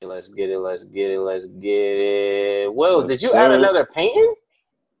Let's get it. Wills, did you add another painting?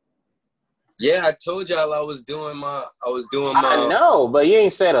 Yeah, I told y'all I was doing my. I know, but you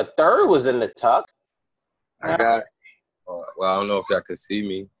ain't said a third was in the tuck. I got. Well, I don't know if y'all can see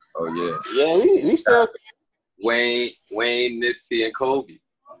me. Oh yeah. Yeah, we still. Wayne, Nipsey, and Kobe.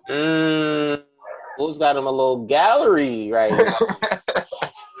 Will's got him a little gallery right now.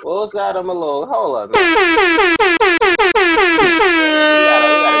 Will's got him a little. Hold up, man. We gotta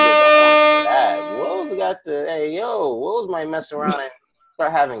get that. Will's got the. Hey, yo, Will's might mess around and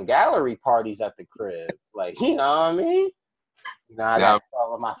start having gallery parties at the crib. Like, you know what I mean? You know, I got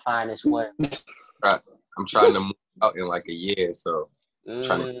all of my finest work. I'm trying to move out in like a year, so I'm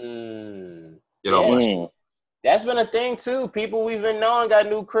trying to get on my shit. That's been a thing too. People we've been knowing got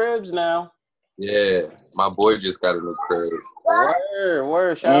new cribs now. Yeah, my boy just got a new crib.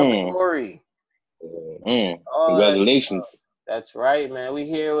 Word. Shout out to Corey. Congratulations. That's right, man. We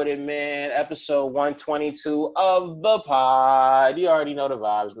here with it, man. Episode 122 of the pod. You already know the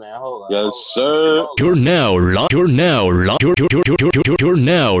vibes, man. Hold on. Yes, sir. You're now live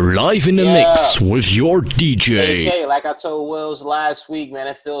in the mix with your DJ. Okay, like I told Wills last week, man,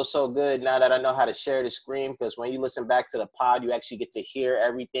 it feels so good now that I know how to share the screen, because when you listen back to the pod, you actually get to hear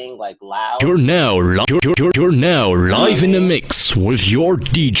everything like loud. You're now live in the mix with your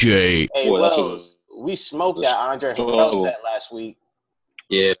DJ. Hey, Wills. We smoked that Andre Harrell set last week.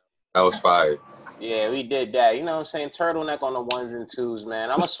 Yeah, that was fire. Yeah, we did that. You know what I'm saying? Turtleneck on the ones and twos, man.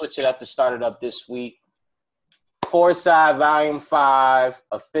 I'm going to switch it up to start it up this week. Four-Side Volume 5,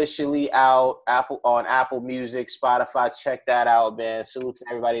 officially out on Apple Music, Spotify. Check that out, man. Salute to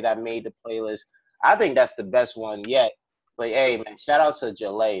everybody that made the playlist. I think that's the best one yet. But, hey, man, shout out to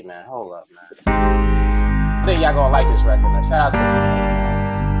Jalay, man. Hold up, man. I think y'all going to like this record, man. Shout out to Jalay.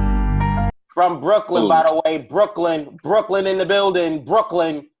 From Brooklyn, by the way. Brooklyn in the building.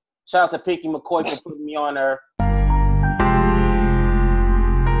 Brooklyn. Shout out to Pinky McCoy for putting me on her.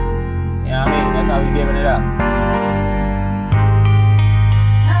 You know what I mean? That's how we giving it up.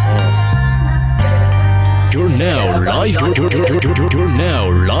 You're now live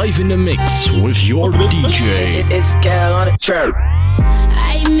in the mix with your DJ. It's Gal on the track.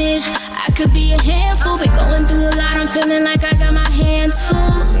 I admit I could be a handful, but going through a lot. I'm feeling like I got my hands full.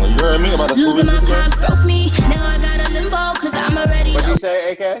 Losing my pops broke me. Now I got a limbo because I'm already. What'd you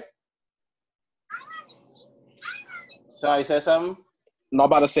say, AK? Somebody said something? No, I'm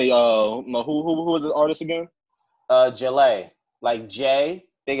about to say, no, who was the artist again? Jalay. Like J.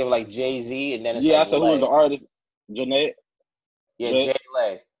 Think of like Jay-Z, and then it's I said who was the artist? Janae? Yeah,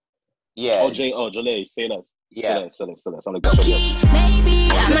 Jalay. Yeah. Jalay. Say that. Yeah. Say that.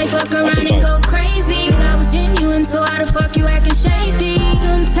 Maybe I might fuck around and go crazy. Cause I was genuine, so how the fuck you acting shady?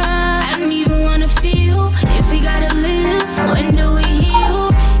 Sometimes I don't even wanna feel if we gotta live. When do we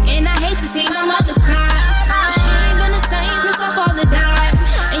heal? And I hate to see my mother cry. She ain't been the same since my father died.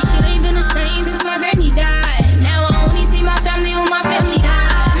 And she ain't been the same since my granny died. Now I only see my family when my family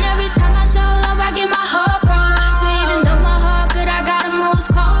died. And every time I show love, I get my heart broke. So even though my heart good, I gotta move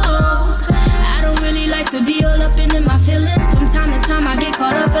close. I don't really like to be all up in my feelings. From time to time I get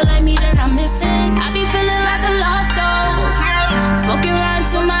caught up, feel like me that I'm missing. I be feeling like a lost soul, smoking around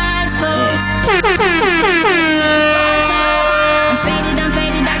till my eyes closed. I'm faded,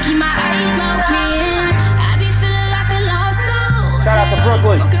 I keep my eyes low. I be feeling like a lost soul. Shout out to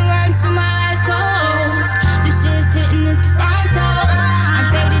Brooklyn. Smoking around till my eyes closed. This shit's hitting us the frontal. I'm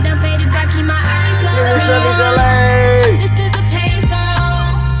faded, I keep my eyes low. This is a pain song.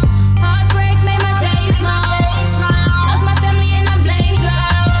 Heartbreak made my days long. Lost my family and I blaze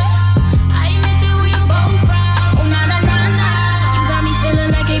out. I admit that we were both wrong. Oh, nah. You got me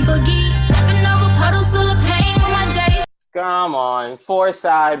feeling like a boogie. Stepping over puddles full of pain with my J's. Come on.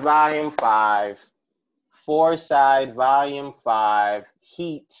 Four-Side Volume 5. Four-Side Volume 5.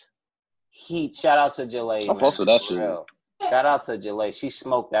 Heat. Shout out to Jalay. I posted that shit. Shout out to Jalay. She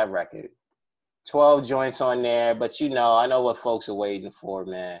smoked that record. 12 joints on there, but you know, I know what folks are waiting for,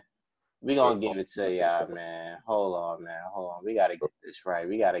 man. We gonna give it to y'all, man. Hold on, man. We gotta get this right. I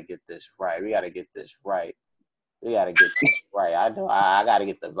know I gotta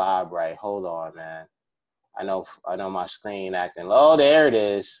get the vibe right. Hold on, man. I know my screen acting low. There it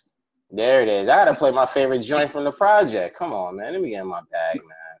is. I gotta play my favorite joint from the project. Come on, man. Let me get in my bag, man.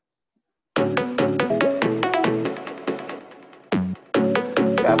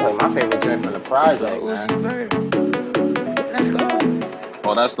 Gotta play my favorite joint from the project, man. Let's go.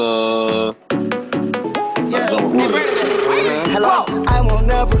 Oh, that's the that zone with Hello, I won't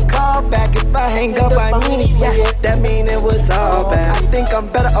never call back if I hang up. I mean it, yeah. That mean it was all bad. I think I'm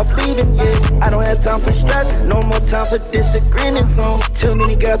better off leaving, yeah. I don't have time for stress, no more time for disagreements. No, too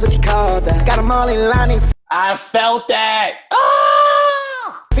many girls, what you call that? Got them all in line. I felt that.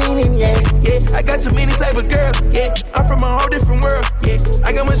 Feeling, yeah. I got too many type of girls, yeah. I'm from a whole different world, yeah.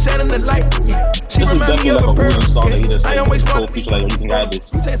 I got one shine in the light, yeah. She this is remind me definitely of like a a pearl, Uzi song that he just I don't like waste told money. people like, you can have this.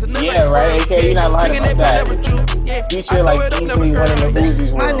 Yeah, right. AK, you're not lying about that. Future like easily one of the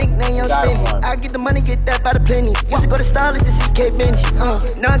Uzi's My world. nickname, yo, Got spinning. one. I get the money, get that by the plenty. Used to go to Starlist to see K Benji.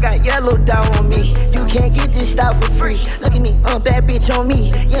 Now I got yellow down on me. You can't get this stuff for free. Look at me, bad bitch on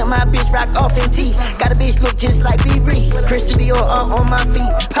me. Yeah, my bitch rock off in T. Got a bitch look just like B-Ree. Christian Dior on my feet.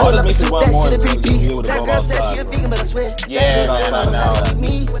 Hold up, suit that shit a three piece. That girl says she a vegan, but I swear. Yeah, man, I know.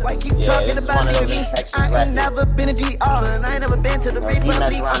 Me, why keep talking about me? I ain't never been a GR and I ain't never been to the He Republic.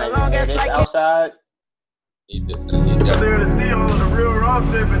 mess around and hear this outside. He just There to see all the real raw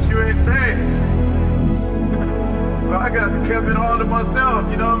shit, but you ain't staying. Well, I got to keep it all to myself,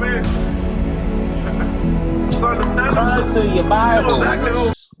 you know what I mean? Start to stand Turn to your Bible.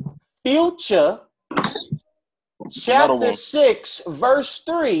 Exactly. Future, chapter 6, verse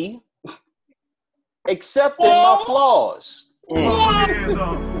 3. Accepting my flaws. You know what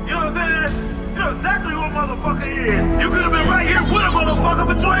I'm saying? You know exactly what motherfucker is. You could have been right here with a motherfucker,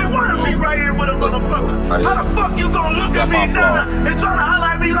 but you ain't want to be right here with a motherfucker. How the fuck you gonna look at me now and try to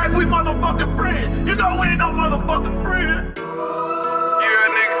highlight me like we motherfucking friends? You know we ain't no motherfucking friends. Yeah,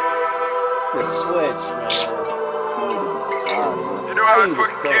 nigga. The switch, man. You know how I was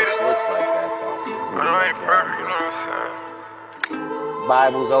fucking kill a kid. switch like that, though. I know I ain't perfect, you know what I'm saying?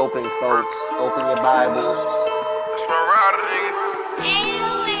 Bibles open, folks. Open your Bibles. That's my rider, nigga.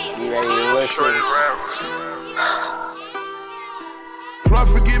 Be ready to listen. Lord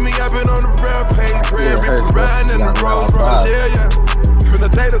forgive me, I've been on the rampage, praying, ripping, riding in the Rolls Royce, yeah. Finna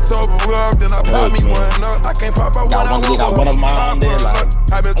take the sober up, then I pop me one up. I can't pop out one, I won't one of mine there, like,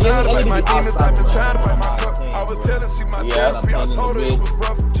 I've been trying to fight my be demons, outside I've been with trying to her. fight my cup. I was telling she my therapy, I told her it was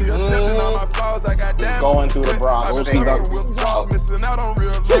rough. She accepting all my flaws, I got down. Going through the Bronx. I've been fucking with flaws, missing out on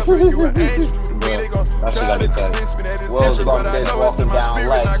real love. You an angel to me, they gon' try to convince me that it's Will's different, but I this know it's in walking my down spirit,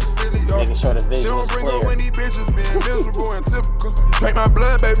 Lex, I can feel it, yo. making sure the She vision don't is bring up clear. when these bitches being miserable and typical. Drink my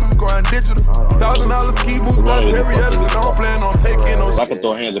blood, baby, I'm going digital. $1,000 ski boots, not periods, and I don't plan on taking no. If I could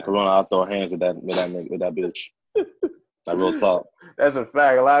throw hands at Corona, I'll throw hands with that bitch. That real talk. That's a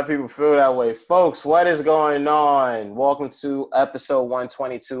fact. A lot of people feel that way. Folks, what is going on? Welcome to episode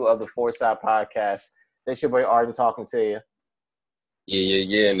 122 of the Foresight Podcast. This your boy Arden talking to you.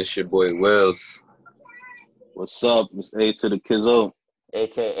 Yeah, and it's your boy Wells. What's up? It's A to the Kizzo.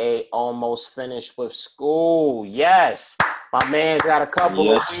 AKA almost finished with school. Yes. My man's got a couple of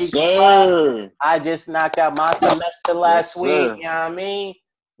weeks left. I just knocked out my semester last week. You know what I mean?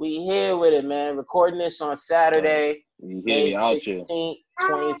 We here with it, man. Recording this on Saturday, May 16th,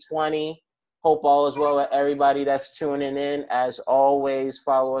 2020. Hope all is well with everybody that's tuning in. As always,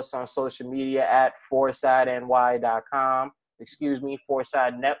 follow us on social media at foresightny.com. Excuse me,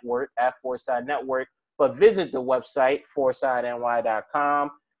 Foresight Network at Foresight Network. But visit the website, foresightny.com.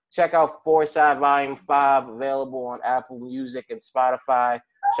 Check out Foresight Volume 5, available on Apple Music and Spotify.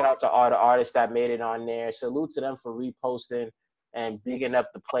 Shout out to all the artists that made it on there. Salute to them for reposting and bigging up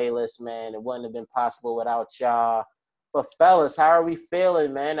the playlist, man. It wouldn't have been possible without y'all. But fellas, how are we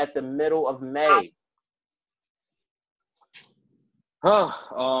feeling, man, at the middle of May?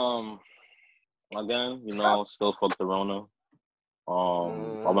 Again, still fuck the Rona.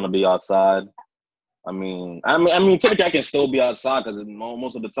 I want to be outside. I mean, typically I can still be outside because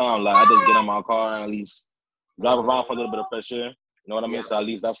most of the time, like, I just get in my car and at least drive around for a little bit of fresh air. You know what I mean? So at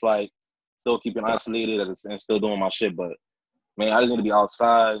least that's like still keeping isolated and still doing my shit. But man, I just need to be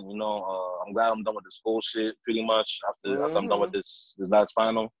outside. I'm glad I'm done with the school shit pretty much after I'm done with this last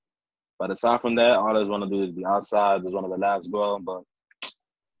final. But aside from that, all I just want to do is be outside. Just want to relax, bro. But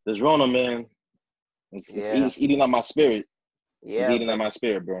this Rona, man, it's eating up my spirit. Yeah, it's eating up my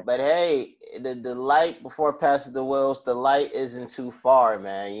spirit, bro. But hey, the light, before passing the wheels, the light isn't too far,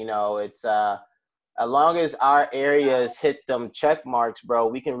 man. It's as long as our areas hit them check marks, bro,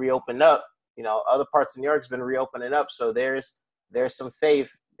 we can reopen up. Other parts of New York's been reopening up, so there's some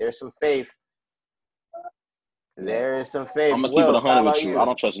faith. There's some faith. There is some faith. I'm gonna keep it 100 with you. I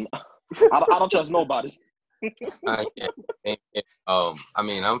don't trust. I don't trust nobody.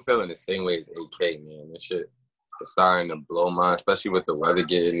 I'm feeling the same way as AK, man. This shit is starting to blow mine, especially with the weather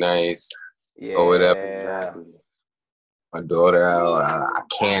getting nice or whatever. Exactly. My daughter out, I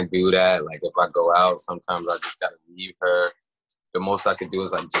can't do that. Like, if I go out, sometimes I just gotta leave her. The most I could do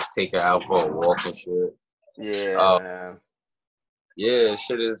is like just take her out for a walk and shit. Yeah, man. Yeah,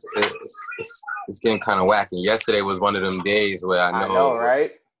 shit is it's getting kind of wacky. Yesterday was one of them days where I know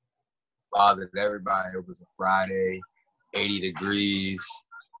right? Bothered everybody. It was a Friday, 80 degrees.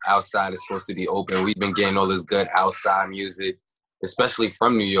 Outside is supposed to be open. We've been getting all this good outside music, especially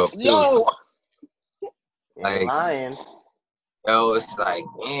from New York too. Yo, so, like, lying. Yo, it's like,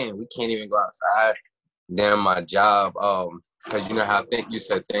 damn, we can't even go outside. Then my job, because you know how I think you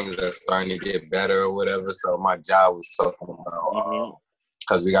said things are starting to get better or whatever. So my job was talking about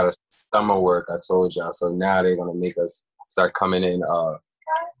because we got a summer work. I told y'all. So now they're gonna make us start coming in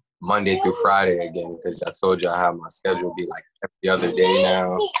Monday through Friday again, because I told you I have my schedule be like every other day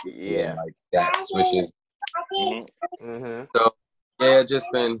now. Yeah. Like that switches. Mm-hmm. So yeah, just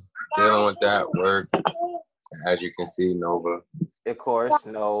been dealing with that work. As you can see, Nova. Of course,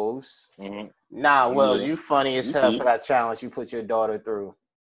 knows. Nah, Wells, you funny as hell for that challenge you put your daughter through.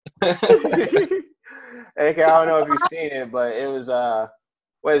 Okay, I don't know if you've seen it, but it was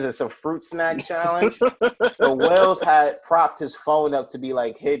what is it, some fruit snack challenge? So Wells had propped his phone up to be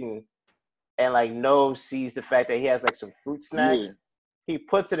like hidden, and like Nove sees the fact that he has like some fruit snacks. Yeah. He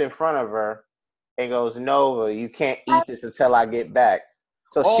puts it in front of her and goes, Nova, you can't eat this until I get back.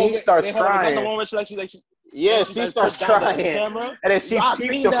 So she starts crying. Yeah, she starts crying, and then she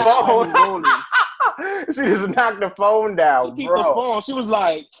peeped the phone. She just knocked the phone down, bro. The phone. She was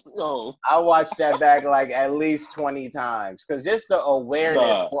like, "Yo." I watched that back like at least 20 times, because just the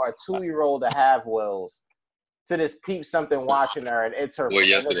awareness for a 2-year-old to have, Wills, to just peep something watching her, and it's her. Well,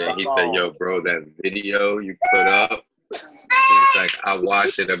 yesterday he said, "Yo, bro, that video you put up, it's like I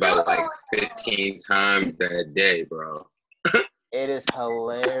watched it about like 15 times that day, bro." It is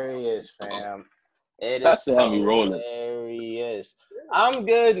hilarious, fam. It is hilarious. I'm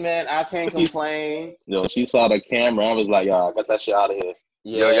good, man. I can't complain. Yo, she saw the camera. I was like, yo, I got that shit out of here.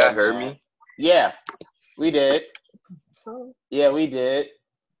 Yeah, yo, y'all heard me? Yeah, we did. Yeah, we did.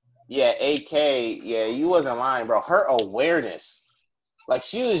 Yeah, AK. Yeah, you wasn't lying, bro. Her awareness. Like,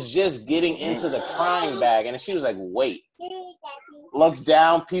 she was just getting into the crying bag, and she was like, wait. Looks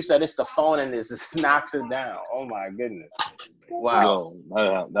down, peeps that it's the phone, and this just knocks her down. Oh, my goodness. Wow.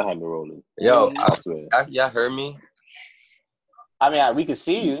 Yo, that had me rolling. Yo, y'all heard me? I mean, we can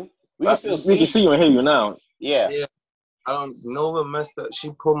see you. We can still see you. We can see you and hear you now. Yeah. I don't know what messed up. She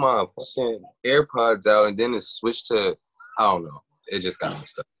pulled my fucking AirPods out, and then it switched to, I don't know. It just got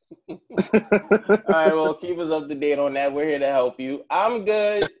messed up. All right, well, keep us up to date on that. We're here to help you. I'm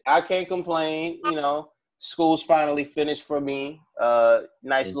good. I can't complain. You know, school's finally finished for me.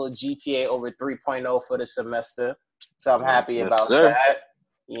 Nice little GPA over 3.0 for the semester. So I'm happy about that.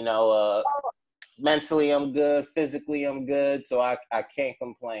 You know, mentally I'm good. Physically I'm good. So I can't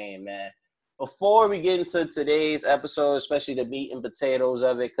complain, man. Before we get into today's episode, especially the meat and potatoes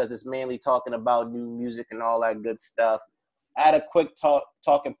of it, because it's mainly talking about new music and all that good stuff, I had a quick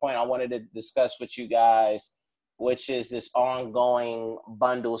talking point I wanted to discuss with you guys, which is this ongoing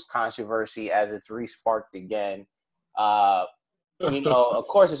bundles controversy as it's resparked again. You know, of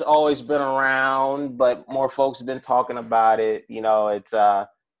course, it's always been around, but more folks have been talking about it. You know, it's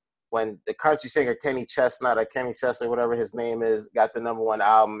when the country singer Kenny Chesnut, whatever his name is, got the #1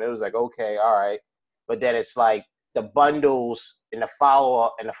 album. It was like, okay, all right, but then it's like the bundles and the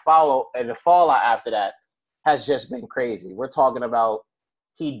fallout after that has just been crazy. We're talking about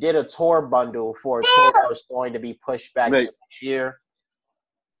he did a tour bundle for a tour that was going to be pushed back to next year.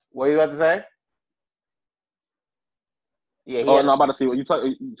 What are you about to say? Yeah. No, I'm about to see what you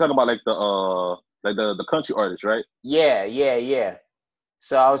talking about, like the country artist, right? Yeah.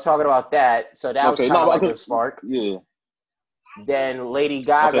 So I was talking about that. So that was kind of like a spark. Yeah. Then Lady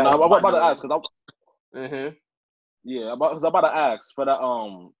Gaga. Okay, now I'm about to ask Yeah, I'm about to ask for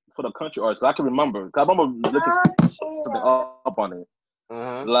the country artist. I can remember. Cause I remember looking something up on it.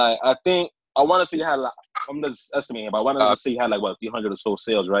 Like I think I want to say you had like, I'm just estimating, but I want to say you had like what 300 or so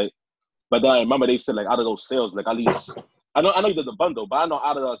sales, right? But then I remember they said like out of those sales, like at least I know you did the bundle, but I know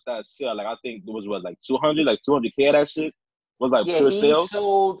out of those that sale, like I think it was what like 200, like 200K of that shit was like pure sales.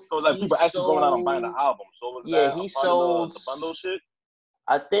 So like people actually going out and buying the album. So was he sold the bundle shit.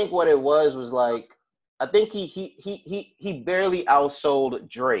 I think what it was like I think he barely outsold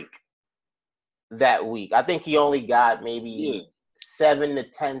Drake that week. I think he only got maybe 7,000 to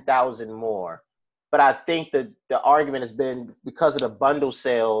 10,000 more. But I think that the argument has been because of the bundle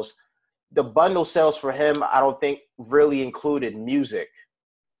sales. The bundle sales for him, I don't think really included music.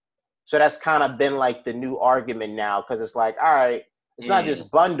 So that's kind of been like the new argument now, because it's like, all right, it's not just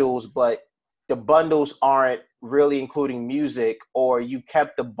bundles, but the bundles aren't really including music, or you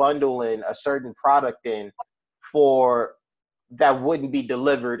kept the bundle in a certain product in for that wouldn't be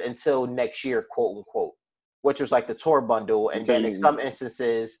delivered until next year, quote unquote. which was like the tour bundle. And then in some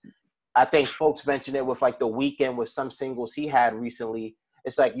instances, I think folks mentioned it with like The Weeknd with some singles he had recently.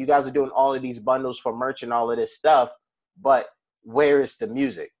 It's like you guys are doing all of these bundles for merch and all of this stuff, but where is the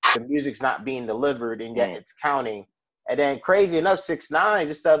music? The music's not being delivered, and yet it's counting. And then crazy enough, 6ix9ine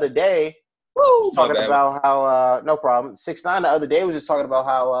just the other day talking about how no problem. 6ix9ine the other day was just talking about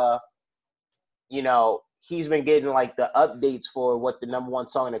how you know, he's been getting like the updates for what the number one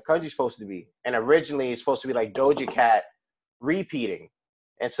song in the country is supposed to be. And originally it's supposed to be like Doja Cat repeating.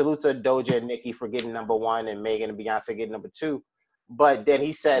 And salute to Doja and Nicki for getting number one and Megan and Beyonce getting number two. But then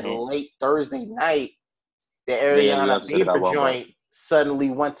he said late Thursday night, the Ariana Bieber joint suddenly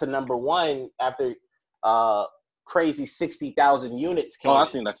went to number one after crazy 60,000 units came. Oh, I've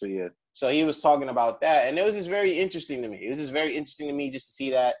seen that for years. So he was talking about that. And it was just very interesting to me. It was just very interesting to me just to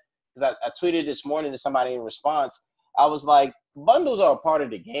see that. Because I tweeted this morning to somebody in response. I was like, bundles are a part of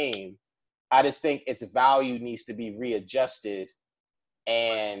the game. I just think its value needs to be readjusted.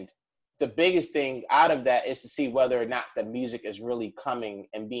 And the biggest thing out of that is to see whether or not the music is really coming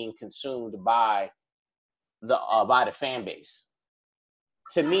and being consumed by the fan base.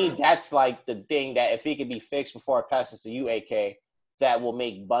 To me, that's like the thing that if it could be fixed before it passes to you, AK, that will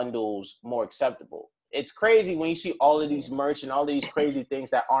make bundles more acceptable. It's crazy when you see all of these merch and all of these crazy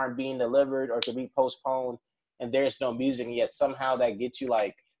things that aren't being delivered or can be postponed and there's no music, and yet somehow that gets you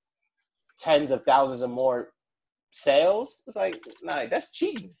like tens of thousands of more sales. It's like, nah, that's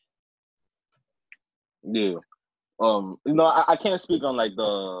cheating. Yeah. You know, I can't speak on like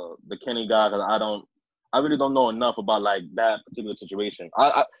the Kenny guy because I really don't know enough about like that particular situation.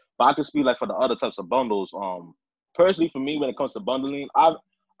 But I can speak like for the other types of bundles. Personally, for me, when it comes to bundling,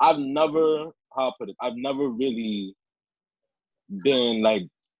 I've never, how I put it, I've never really been like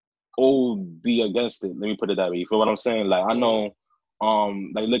OD against it. Let me put it that way. You feel what I'm saying? Like I know,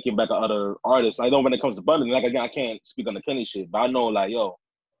 like looking back at other artists, I know when it comes to bundling, like again, I can't speak on the Kenny shit, but I know like, yo,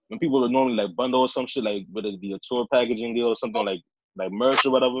 when people would normally like bundle or some shit, like whether it be a tour packaging deal or something like merch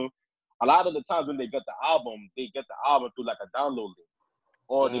or whatever, a lot of the times when they get the album through like a download link,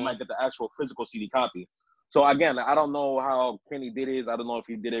 or they might get the actual physical CD copy. So again, I don't know how Kenny did it. I don't know if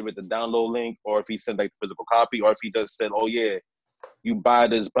he did it with the download link or if he sent like the physical copy or if he just said, oh yeah, you buy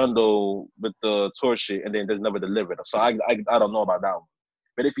this bundle with the tour shit and then just never delivered. So I don't know about that one.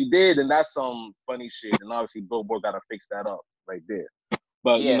 But if he did, then that's some funny shit. And obviously Billboard got to fix that up right there.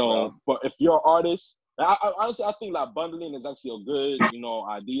 But, yeah, you know, but if you're an artist, honestly, I think like bundling is actually a good, you know,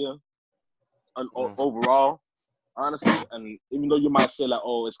 idea overall, honestly. And even though you might say like,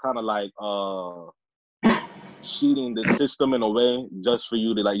 oh, it's kind of like cheating the system in a way just for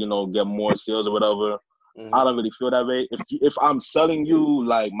you to like, you know, get more sales or whatever. I don't really feel that way. If I'm selling you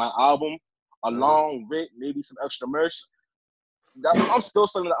like my album along with maybe some extra merch, I'm still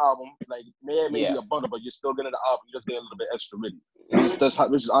selling the album. Like maybe a bundle, but you're still getting the album. You just get a little bit extra with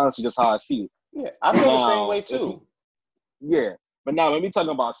it. Which is honestly just how I see it. Yeah, I feel the same way too. But now when we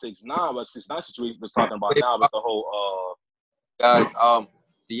talking about 6ix9ine, what 6ix9ine situation was talking about now with the whole guys,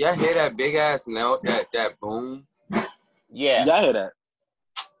 do y'all hear that big ass note, that boom? Yeah, I hear that.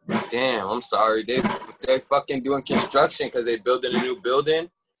 Damn, I'm sorry. They fucking doing construction because they building a new building.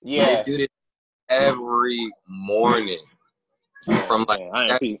 Yeah, they do this every morning from like.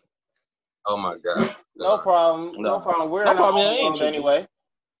 Oh my god. No problem. No problem. We're in our own world anyway.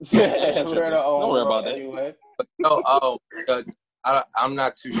 We're in our own world anyway. I'm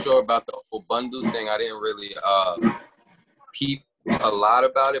not too sure about the whole bundles thing. I didn't really peep a lot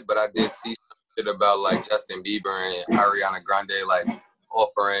about it, but I did see some shit about like Justin Bieber and Ariana Grande like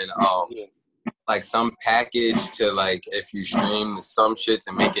offering like some package to like if you stream some shit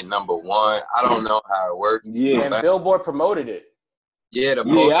to make it number one. I don't know how it works. Yeah, and Billboard promoted it. Yeah, that's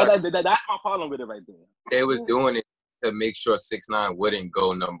my problem with it right there. They was doing it to make sure 6ix9ine wouldn't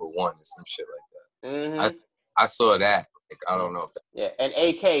go number one or some shit like that. I saw that. Like, I don't know if that. Yeah, and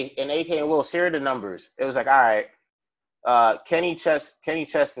AK and Will, here are the numbers. It was like, all right, Kenny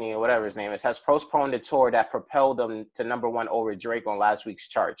Chesney or whatever his name is has postponed a tour that propelled him to number one over Drake on last week's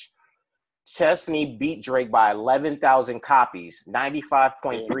chart. Chesney beat Drake by 11,000 copies.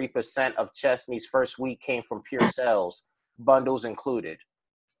 95.3% of Chesney's first week came from pure sales, bundles included.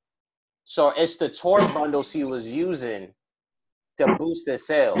 So it's the tour bundles he was using to boost his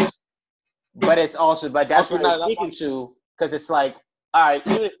sales. But it's also, but that's what I'm speaking to, because it's like, all right,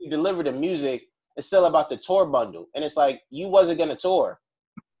 even if you deliver the music, it's still about the tour bundle. And it's like, you wasn't going to tour.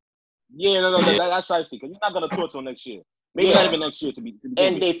 Yeah, that's shiesty, because you're not going to tour till next year. Maybe not even next year to be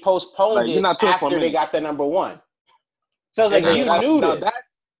and they postponed it after they got the number one. So it's like, you knew this.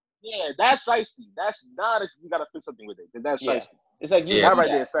 That's shiesty. You got to fix something with it, because that's shiesty. It's like, you right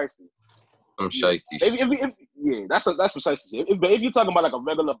there, shiesty. some shiesty shit. Yeah, that's some shiesty shit. If you're talking about like a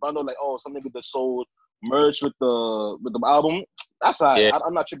regular bundle, like some nigga that sold merch with the album, that's all right. Yeah.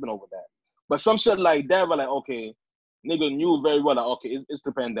 I'm not tripping over that. But some shit like that, where like, okay, nigga knew very well, like, okay, it's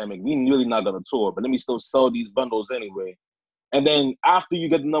the pandemic. We really not gonna tour, but let me still sell these bundles anyway. And then after you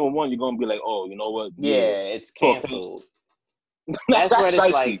get the number one, you're gonna be like, oh, you know what? Yeah, it's canceled. That's when it's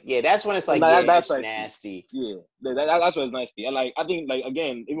shiesty. like, yeah, that's when it's like, that's it's nasty. Yeah, that's when it's nasty. And like, I think, like,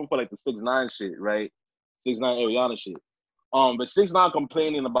 again, even for like the 6ix9ine shit, right? 6ix9ine Ariana shit. But 6ix9ine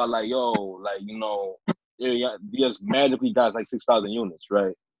complaining about like, yo, like, you know, he just magically got like 6,000 units,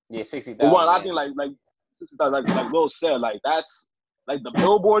 right? Yeah, 60,000. But one, I think like 60,000, like Will said, like that's like the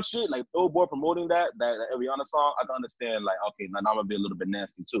Billboard shit, like Billboard promoting that Ariana song. I can understand, like, okay, now I'm gonna be a little bit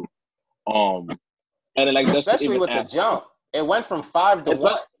nasty too. And then like especially with the jump, it went from 5 to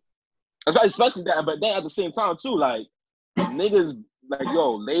 1. Especially that, but then at the same time too, like niggas, like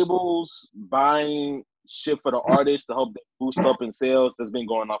labels buying shit for the artists to help them boost up in sales. That's been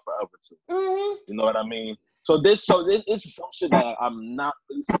going on forever too. Mm-hmm. You know what I mean? So this is some shit that I'm not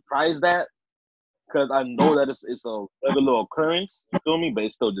really surprised at, because I know that it's a regular occurrence. You feel me? But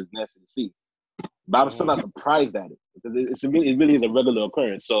it's still just nasty to see. But I'm still not surprised at it, because it really is a regular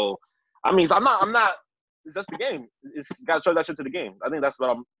occurrence. So I mean, I'm not. It's just the game. You gotta charge that shit to the game. I think that's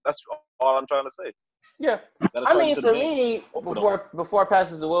all I'm trying to say. Yeah. I mean, for me, before it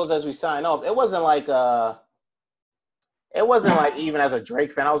passes the Wills as we sign off, it wasn't like even as a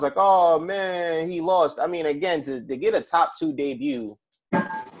Drake fan, I was like, oh man, he lost. I mean, again, to get a top 2 debut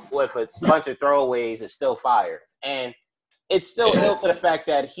with a bunch of throwaways is still fire. And it's still ill to the fact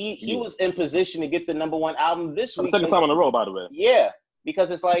that he was in position to get the number 1 album this week. Second time in a row, by the way. Yeah.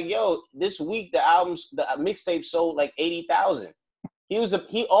 Because it's like, yo, this week the mixtape sold like 80,000.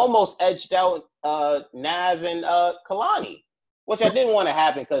 He almost edged out Nav and Kalani, which I didn't want to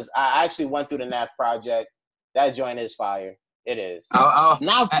happen because I actually went through the Nav project. That joint is fire. It is.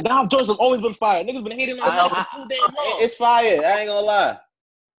 Nav joints have always been fire. Niggas been hating on Nav for 2 days long. It's fire. I ain't gonna lie.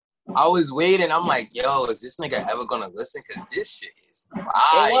 I was waiting. I'm like, yo, is this nigga ever gonna listen? Because this shit is fire.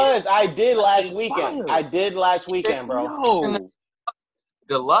 It was. I did last weekend, bro. Yo.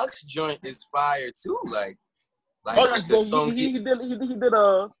 Deluxe joint is fire too. Like the songs he did what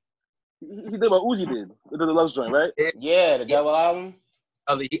Uzi did with the Deluxe joint, right? Yeah, the double album.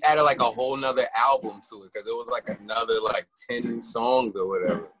 He added like a whole nother album to it because it was like another like 10 songs or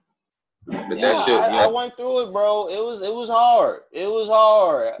whatever. But that shit, I went through it, bro. It was hard. It was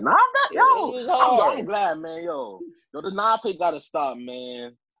hard. Nah, it was hard. I'm glad, man. Yo, the Nav pick gotta stop,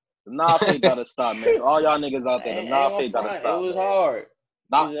 man. The Nav pick gotta stop, man. All y'all niggas out there, the Nav pick gotta stop. It was hard.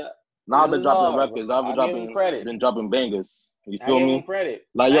 I've been dropping records. Been dropping bangers. You feel me? Him credit.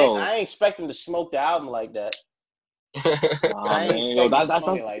 Like, yo, I ain't expect him to smoke the album like that. I ain't expect him to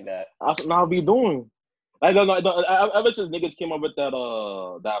smoke it like that. That's what I'll be doing. I don't know. Ever since niggas came up with that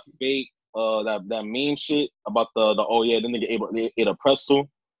fake that meme shit about the then nigga ate a pretzel.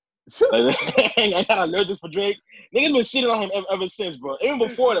 Like, I got allergic for Drake. Niggas been shitting on him ever since, bro. Even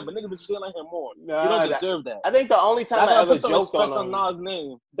before that, but niggas been shitting on him more. Nah, you don't deserve that. I think the only time I ever joked on him, Nas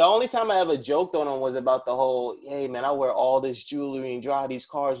name. The only time I ever joked on him was about the whole, hey man, I wear all this jewelry and drive these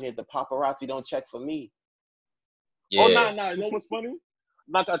cars, and yet the paparazzi don't check for me. Yeah. Oh, nah. You know what's funny?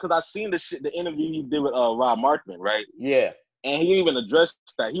 Not because I seen the interview he did with Rob Markman, right? Yeah. And he didn't even address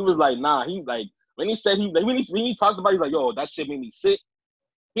that. He was like, nah. He like when he said when he talked about it, he's like, yo, that shit made me sick.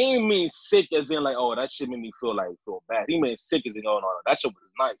 He didn't mean sick as in like, oh, that shit made me feel bad. He meant sick as in, oh, no, that shit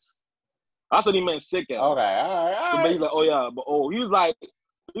was nice. That's what he meant sick as. Okay, all right. But he's like, oh yeah, but he was like,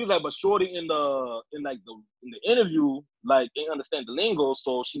 but Shorty in the interview, like, didn't understand the lingo,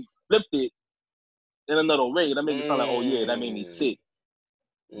 so she flipped it in another way. That made it sound like, oh yeah, that made me sick.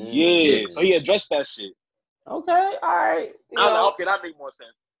 Yeah, so he addressed that shit. Okay, all right. I was like, okay, that makes more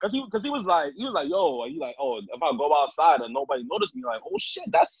sense. Cause he was like, yo, you like, oh, if I go outside and nobody notice me, like, oh shit,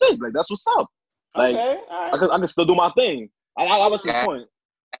 that's sick. Like, that's what's up. Like, okay, all right. I can still do my thing. I was his point.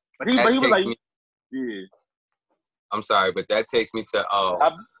 But he was like, yeah. I'm sorry, but that takes me to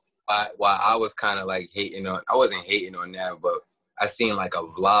why I was kind of like hating on. I wasn't hating on that, but I seen like a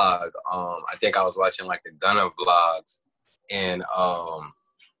vlog. I think I was watching like the Gunna vlogs, and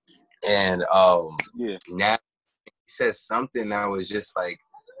now he said something that was just like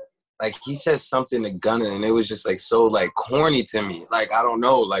he said something to Gunna, and it was just like so like corny to me. Like, I don't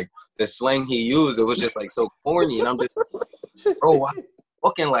know, like the slang he used, it was just like so corny, and I'm just like, bro, why you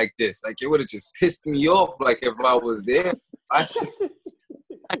fucking like this? Like, it would have just pissed me off. Like, if I was there, why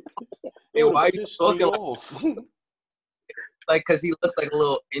are you talking like, cause he looks like a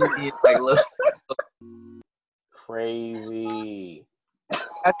little Indian, like little crazy.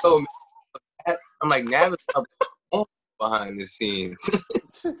 That's so I'm like, Nav is up behind the scenes.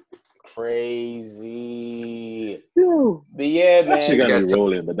 Crazy. But yeah, That shit man. got me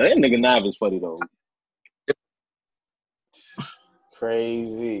rolling, but that nigga Nav is funny though.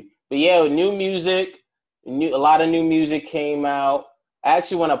 Crazy. But yeah, new music, a lot of new music came out. I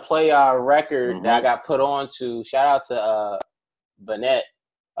actually want to play our record that I got put on to. Shout out to Bennett.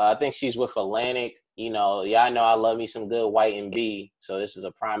 I think she's with Atlantic. You know, y'all know I love me some good White and B. So this is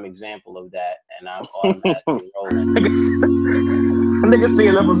a prime example of that. And I'm automatically rolling. Nigga see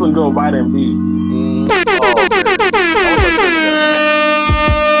love some good White and B.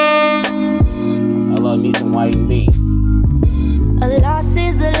 I love me some White and B. A loss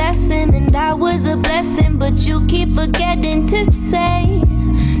is a lesson, and that was a blessing, but you keep forgetting to say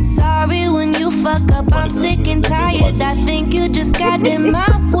sorry when you fuck up. I'm sick and tired. I think you just got in my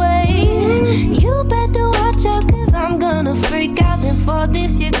way. You better watch out, cause I'm gonna freak out, and for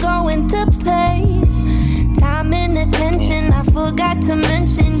this you're going to pay. Time and attention, I forgot to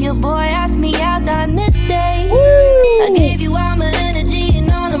mention your boy asked me out on a date. I gave you all my energy and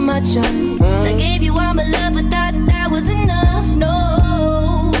all of my charm. I gave you all my love, but thought that was enough.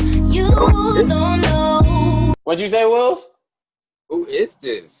 No, you don't know. What'd you say, Wills? Who is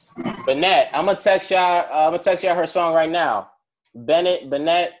this? Bennett. I'm gonna text y'all her song right now.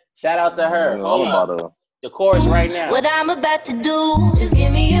 Bennett. Shout out to her. Hold on. The chorus right now. What I'm about to do, just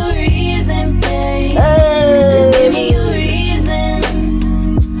give me a reason, babe. Just give me a reason.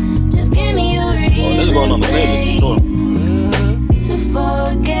 Just give me a reason, babe, to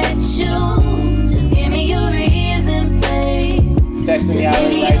forget you. Just give me a reason, babe. Texting me out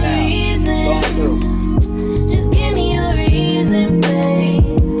right now. Going through. Just give me a reason,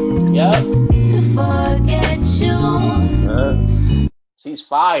 babe. Yep. To forget you. She's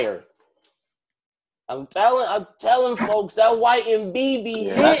fire. I'm telling folks that White and B be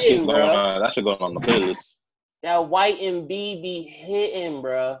hitting, bro. That should go on the playlist. That White and B be hitting,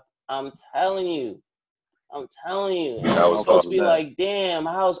 bro. I'm telling you. And folks be like, damn,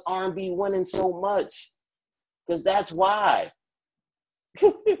 how's R&B winning so much? Because that's why.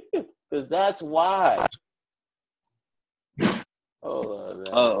 Because that's why. Hold on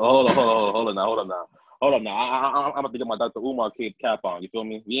now. I'm about to get my Dr. Umar cape cap on. You feel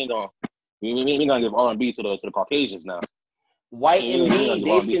me? We gonna give R&B to the Caucasians now. White and B,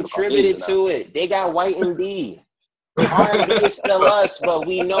 they've contributed to it. They got White and B. R&B is still us, but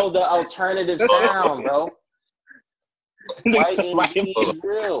we know the alternative sound, bro. White and B is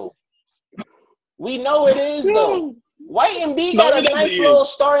real. We know it is though. White and B got a nice little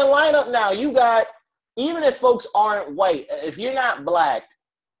starting lineup now. You got, even if folks aren't white, if you're not black,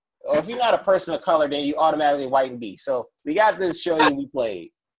 or if you're not a person of color, then you automatically White and B. So we got this show we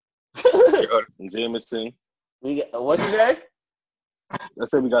played. Jameson. What you say? I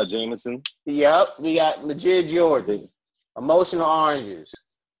said we got Jameson. Yep. We got Majid Jordan. Emotional Oranges.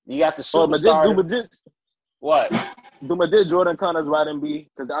 You got the superstar. What? Do Majid Jordan count as White and B?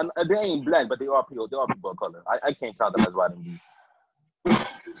 Because they ain't black, but they are people of color. I can't count them as White and B.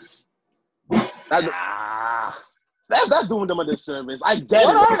 That's doing them a disservice. I get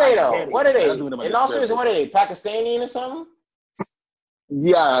what it. What are they though? What are they? In all seriousness, what are they? Pakistani or something?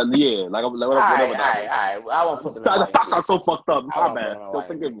 Yeah. Like whatever. All right. I won't put them. That sounds so fucked up. My bad. Don't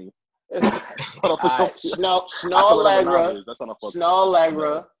forgive me. Snow Allegra,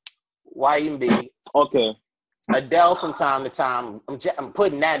 White and B. Okay. Adele from time to time. I'm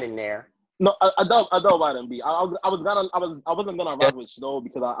putting that in there. No, Adele White and B. I wasn't gonna rock with Snow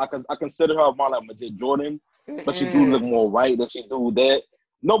because I consider her more like Majid Jordan, but she do look more white than she do that.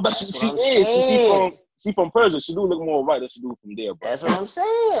 No, but she is. She from Persia. She do look more white than she do from there. Bro. That's what I'm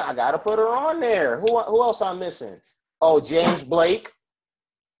saying. I gotta put her on there. Who else I'm missing? Oh, James Blake,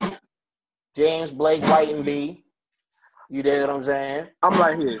 White and B. You dig what I'm saying? I'm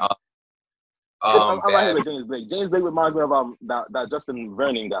right here. I'm right here with James Blake. James Blake reminds me of that Justin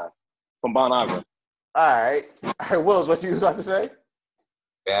Vernon guy from Bon Iver. All right, Wills, what you was about to say?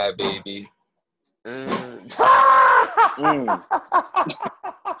 Bad Baby.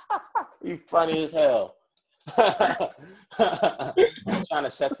 You funny as hell. I'm trying to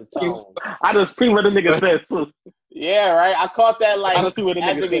set the tone. I just screamed what the nigga said too. Yeah, right. I caught that like at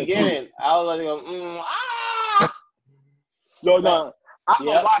the beginning. I was like, No. I don't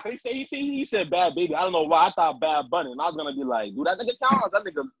know why. He said Bad Baby. I don't know why. I thought Bad Bunny, and I was gonna be like, "Do that nigga count? That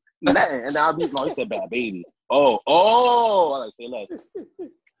nigga nothing." And now he said Bad Baby. Oh, I like say less.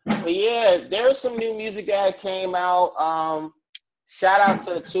 But yeah, there's some new music that came out. Shout out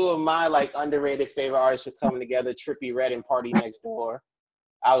to the two of my like underrated favorite artists for coming together, Trippie Redd and Party Next Door.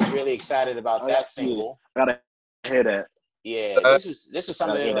 I was really excited about that single. Gotta hear that. Yeah, this was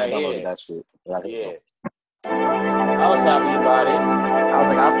something right here. That shit. Yeah. I was happy about it. I was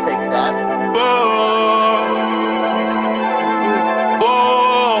like, I'll take that.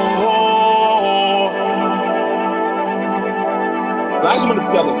 I just wanted to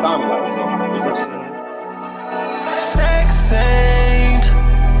see how they sounded like. Sex ain't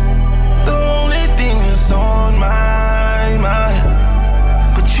the only thing that's on my mind,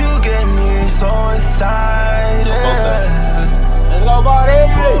 but you get me so excited. Let's go, buddy.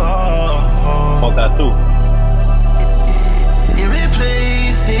 Fuck that too.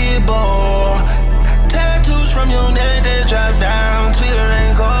 Irreplaceable. Tattoos from your neck that drop down to your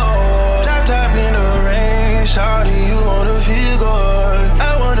ankle. Drop top in the rain, shawty, you wanna feel good.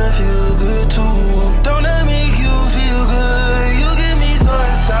 I wanna feel good too. Don't let me make you feel good. You get me so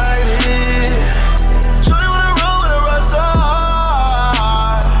excited. Shawty wanna roll with a rock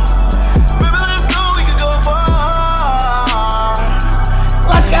star. Baby, let's go, we can go far.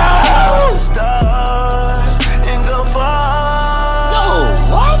 Let's go. Watch the stars and go far.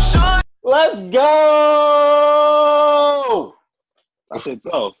 Let's go! That shit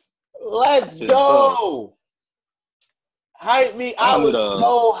tough. Let's go! Hype me. I was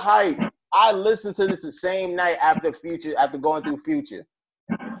so hyped. I listened to this the same night after going through Future.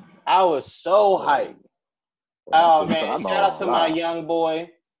 I was so hyped. Oh man, shout out to my young boy,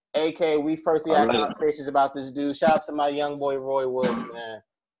 AK. We first had conversations about this dude. Shout out to my young boy Roy Woods, man.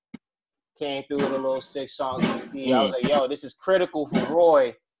 Came through with a little 6-song EP. I was like, yo, this is critical for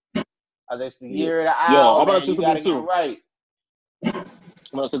Roy. I was like, it's the year of the owl. Yo, I'm man. You gotta get right. I'm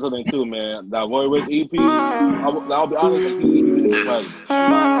gonna say something too, man. That Roy Woods EP, I'll be honest, like, he really surprised me.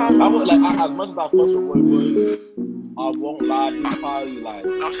 I would like as much as I fuck with Roy Woods, I won't lie, he's probably like,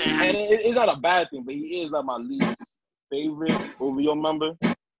 and it's not a bad thing, but he is like my least favorite OVO member.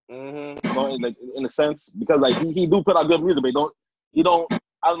 Mm-hmm. You know, like in a sense, because like he do put out good music, but he don't.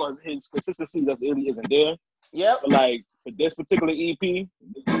 I don't know, his consistency just really isn't there. Yep. But like for this particular EP,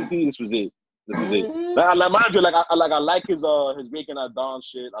 this was it. This was it. Like, mind you, I like his Breaking That Dawn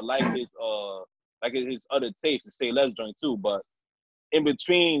shit. I like his other tapes, the Say Less joint too. But in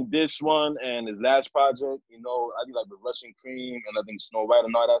between this one and his last project, you know, I do like the Russian Cream and I think Snow White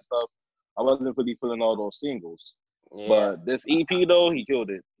and all that stuff. I wasn't really feeling all those singles. Yeah. But this EP though, he killed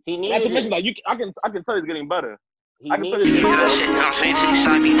it. He needed not to mention, like I can tell he's getting better. I can put it shit, you know what I'm saying?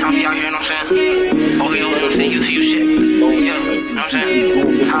 Side beat, Tommy out here, you know what I'm saying? Over here, you know what I'm saying? You to you shit. Yeah, you know what I'm saying?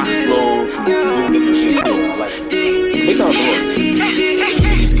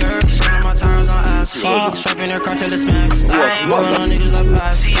 Some of my tires on asphalt. Strapping her car till it smacks. Rolling on niggas like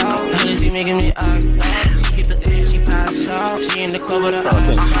pass out. Hennessy making me act. She keep the thing, she pass out. She in the club with her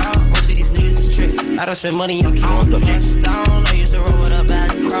ass out. Most of these niggas is trick. I don't spend money on keeping the mess down. I used to roll with a bad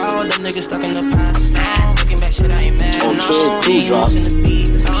crowd. Them niggas stuck in the past now. Looking back, shit, I ain't mad. No, ain't in the beat.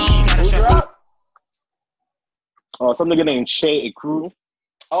 Gotta strap. Some nigga named Shay Crew.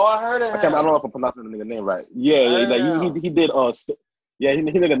 Oh, I heard of him. I don't know if I'm pronouncing the nigga name right. Yeah, like he did he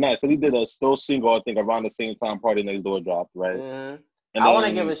nigga nice. So he did a Still Single, I think, around the same time Party Next Door dropped, right? Mm-hmm. And I want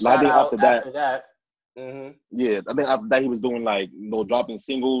to give a shout out after that. Mm-hmm. Yeah, I think after that he was doing like dropping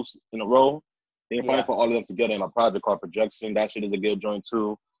singles in a row. They finally put all of them together in a project called Projection. That shit is a good joint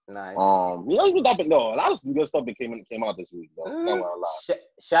too. Nice. He's been dropping a lot of good stuff that came out this week though. Mm-hmm.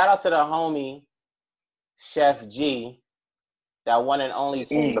 Shout out to the homie Chef G. That one and only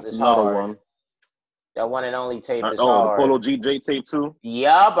tape is hard. One. That one and only tape is hard. The Polo GJ tape too.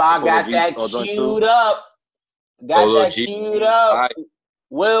 Yup, I got that queued up. Queued up.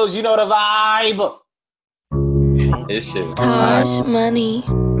 Wills, you know the vibe. This shit. Tosh Money.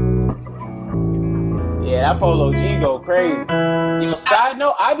 Yeah, that Polo G go crazy. You know, side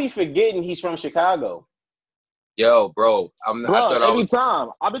note, I be forgetting he's from Chicago. Yo, bro. I thought every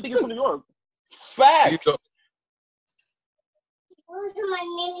time. I've been thinking from New York. Fact. Where's my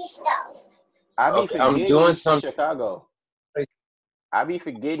mini stuff? I be forgetting I'm doing he's from Chicago. I be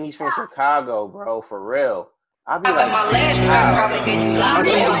forgetting he's from Chicago, bro, for real. I be like, I think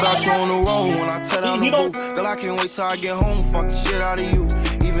about you on the road when I tell down the booth. Girl, I can't wait till I get home. Fuck the shit out of you.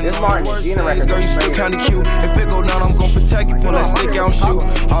 Even this Martin Gina record, girl, you still kinda cute. If it go down, I'm gonna protect you. Pull that stick out and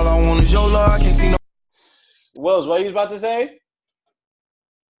shoot. All I want is your love. I can't see no. Wills, what you was about to say?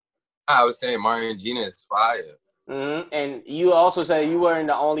 I was saying Martin Gina is fire. Mm-hmm. And you also say you weren't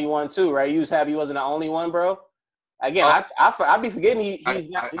the only one too, right? You was happy you wasn't the only one, bro. Again, I be forgetting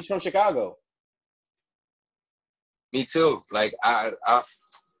he's from Chicago. Me too. Like I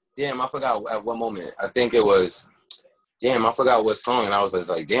forgot at what moment. I think it was. Damn, I forgot what song, and I was just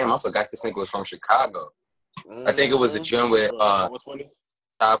like, damn, I forgot this nigga was from Chicago. I think it was a joint with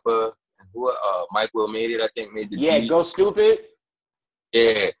Chopper who Mike Will made it. I think made the Yeah, beat. Go Stupid.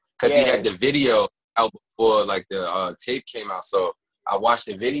 Yeah, because he Yeah. had the video out before like the tape came out. So I watched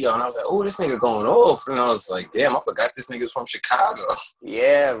the video and I was like, oh, this nigga going off. And I was like, damn, I forgot this nigga's from Chicago.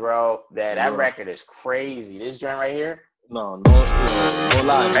 Yeah, bro. That record is crazy. This joint right here. No lie.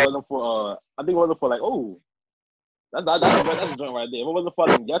 It wasn't for. I think it wasn't for like. Oh, that's a joint right there. If it wasn't for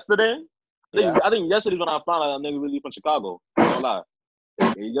like yesterday. I think yesterday when I found out that nigga really from Chicago. No lie.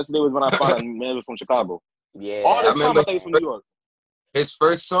 Yesterday was when I found out man was from Chicago. Yeah. All this time I think he's from New York. His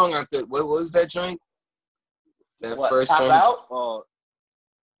first song, what was that joint? That first Pop song. Out?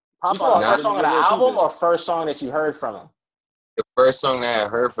 Pop Out. First Nah. song of the album or first song that you heard from him? The first song that I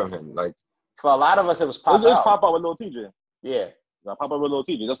heard from him, like for a lot of us, it was Pop It was Out. Pop Out with Lil TJ. Yeah. Pop Out with Lil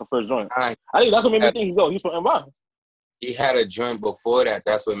TJ. That's the first joint. I think that's what made me think he's from NY. He had a joint before that.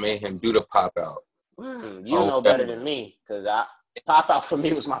 That's what made him do the Pop Out. You know better than me, because Pop Out for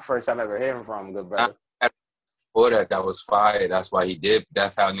me was my first time ever hearing from him, good brother. Before that was fire. That's why he did.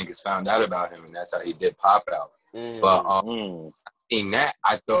 That's how niggas found out about him, and that's how he did Pop Out. But in that,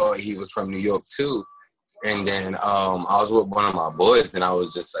 I thought he was from New York too. And then I was with one of my boys, and I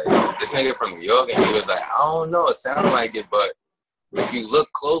was just like, "This nigga from New York," and he was like, "I don't know. It sounded like it, but if you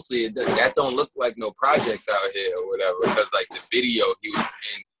look closely, that don't look like no projects out here or whatever." Because like the video, he was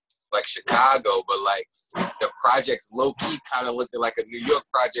in like Chicago, but like the projects low key kind of looked like a New York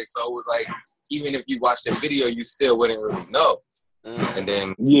project. So it was like, even if you watched the video, you still wouldn't really know. And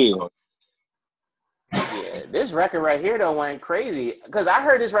then this record right here though went crazy because I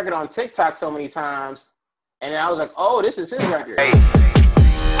heard this record on TikTok so many times, and then I was like, "Oh, this is his record." Hey.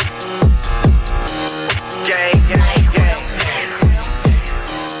 Gang.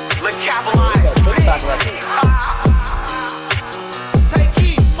 Look, TikTok record.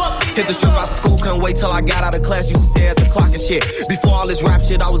 Hit the strip out the school, couldn't wait till I got out of class. Used to stare at the clock and shit. Before all this rap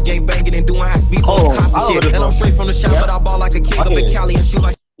shit, I was gang banging and doing half beats on the cops and shit. And I'm straight from the shop, but I ball like a king up in Cali and shoot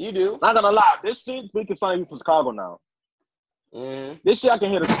like. You do. Not gonna lie, this shit we can sign you from Chicago now. This shit I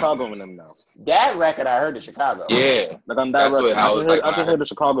can hear the Chicago in them now. That record I heard in Chicago. Yeah, like on that that's record, what I was like. I can hear the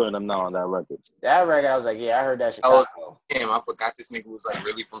Chicago in them now on that record. That record, I was like, yeah, I heard that Chicago. Damn, I forgot this nigga was like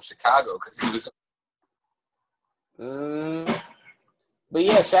really from Chicago because he was. But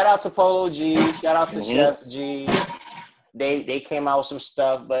yeah, shout out to Polo G, shout out to Chef G. They came out with some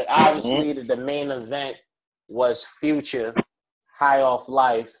stuff, but obviously the main event was Future, High Off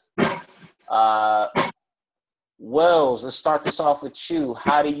Life. Wells, let's start this off with you.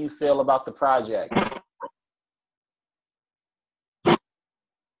 How do you feel about the project? Let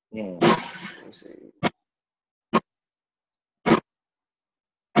me see.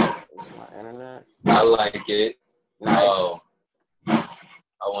 Is my internet? I like it. Nice.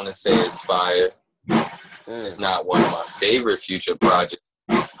 I want to say it's fire. It's not one of my favorite Future projects,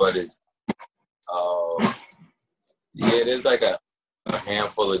 but it's there's like a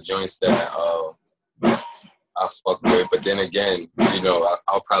handful of joints that I fuck with, but then again, you know,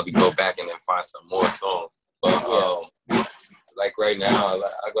 I'll probably go back and then find some more songs. But like right now,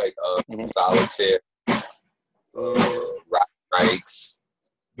 I like Solitaire, Rock Strikes,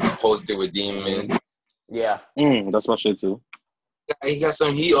 Posted with Demons. Yeah, that's my shit too. He got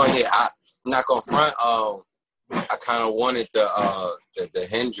some heat on here. I'm not gonna front. I kind of wanted the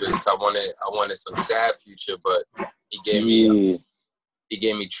Hendrix. I wanted some sad Future, but he gave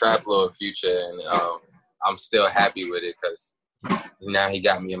me Trap Lord Future, and I'm still happy with it because now he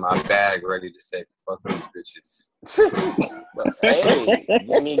got me in my bag, ready to say fuck these bitches. But, hey,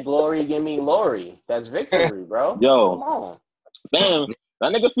 give me glory. That's victory, bro. Yo, come on, damn,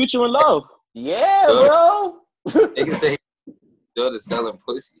 that nigga Future in love. Yeah, bro. Nigga say daughter selling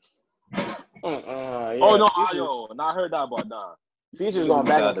pussy. Yeah, oh no, I heard that, but nah. Future's going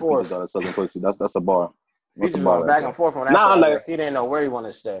back and forth. That's a bar. Future's going back and forth on that. Nah, like he didn't know where he wanted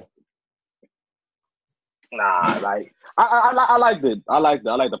to stay. Nah, like I liked it. I like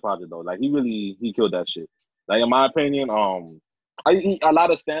the project though. Like he killed that shit. Like in my opinion, a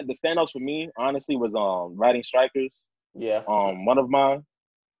lot of the standouts for me honestly was Riding Strikers. Yeah. One of mine.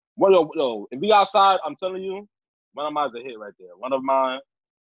 Well, yo, if we outside, I'm telling you, one of mine's a hit right there. One of mine,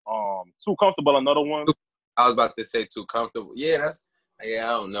 Too Comfortable, another one. I was about to say Too Comfortable. Yeah, I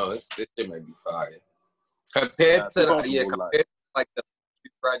don't know. This shit might be fire. Compared to like the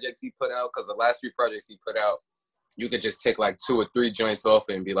projects he put out, because the last few projects he put out, you could just take like 2 or 3 joints off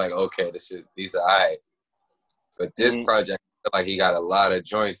and be like, okay, these are alright. But this project, like he got a lot of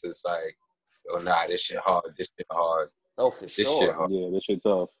joints. It's like, oh nah, this shit hard. Oh, for this sure. Shit hard. Yeah, this shit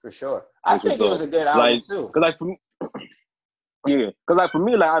tough. For sure. I think it was a good album too. Cause like for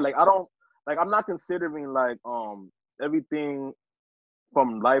me, like I'm not considering like everything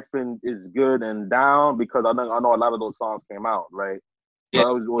from Life is Good and Down because I know a lot of those songs came out, right? So Yeah,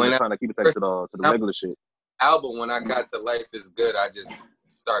 I was always trying to keep it to the regular shit. Album, when I got to Life is Good, I just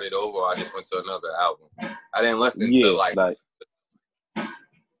started over. I just went to another album. I didn't listen to like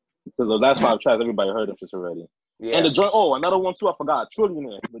because the last 5 tracks, everybody heard them just already. Yeah. And the joint, another one too, I forgot,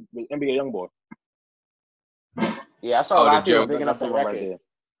 Trillionaire with NBA Youngboy. Yeah, I saw a lot of people picking up that record.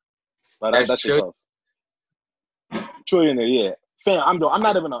 Right there. That's tough. Trillionaire, yeah. Fan, I'm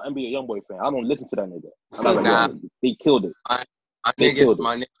not even an NBA Youngboy fan. I don't listen to that nigga. They killed it. A few of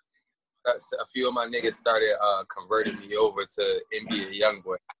my niggas started converting me over to NBA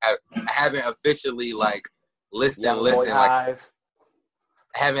Youngboy. I haven't officially like listened. Like, I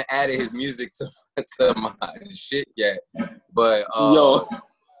haven't added his music to my shit yet. But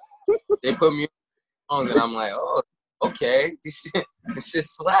they put me on songs and I'm like, oh, okay, this shit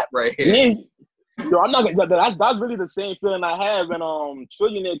slap right here. Yeah. Yo, I'm not gonna. That's really the same feeling I had when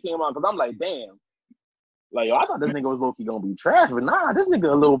Trillionaire came out, because I'm like, damn. Like, yo, I thought this nigga was low-key gonna be trash, but nah, this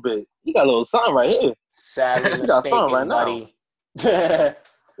nigga a little bit. He got a little something right here. Sadly mistaken, right buddy.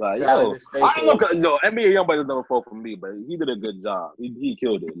 Like, yo, I don't know, NBA Youngboy was never fall for me, but he did a good job. He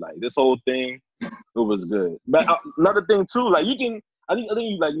killed it. Like, this whole thing, it was good. But another thing too, like, I think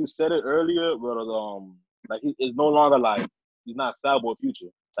you, like you said it earlier, but like it's no longer like he's not Sad Boy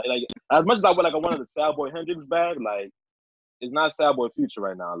Future. Like as much as I would like I wanted the Sad Boy Hendrix bag, like it's not Sad Boy Future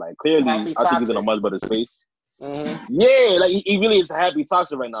right now. Like clearly, I think he's in a much better space. Mm-hmm. Yeah, like he really is happy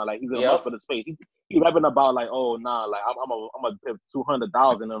toxic right now. Like he's in a much better space. He rapping about like, oh nah, like I'm gonna put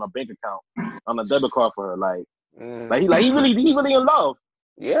 $200,000 in a bank account on a debit card for her. Like, like he really in love.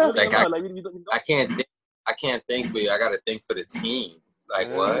 Yeah, really like I can't think for you. I gotta think for the team. Like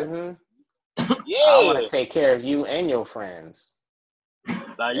what? Yeah, I want to take care of you and your friends.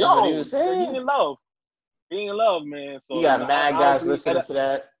 Like, yo, he in love. He in love, man. So you got mad guys listening to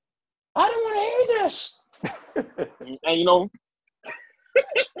that. I don't want to hear this. And you know,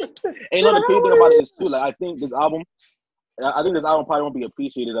 another crazy thing about it is too. Like I think this album probably won't be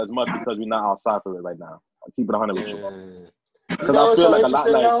appreciated as much because we're not outside for it right now. I'll keep it 100 with you. Because I feel like a lot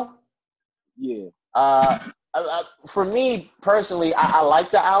like yeah. For me personally, I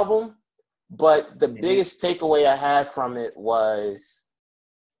like the album, but the biggest takeaway I had from it was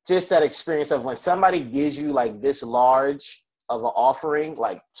just that experience of when somebody gives you like this large of an offering,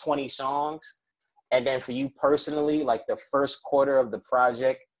 like 20 songs, and then for you personally, like the first quarter of the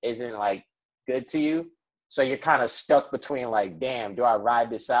project isn't like good to you. So you're kind of stuck between like, damn, do I ride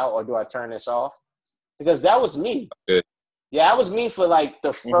this out or do I turn this off? Because that was me. Good. Yeah, that was me for like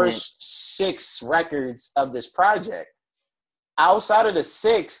the first 6 records of this project. Outside of the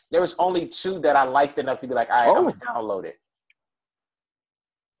 6, there was only 2 that I liked enough to be like, all right, I'm gonna download it.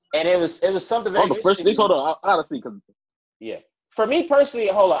 And it was something very interesting. Hold on, I gotta see. Cause yeah, for me personally,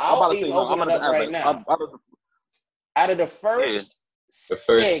 hold on, I'll open it up right now. Out of the first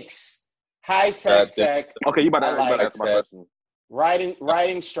 6, High Tech Tech. Okay, you about to answer my question.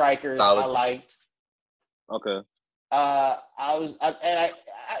 Riding Strikers, I liked. Okay. I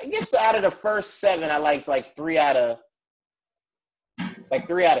guess out of the first 7, I liked like 3 out of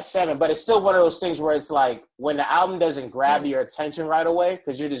 7, but it's still one of those things where it's like when the album doesn't grab your attention right away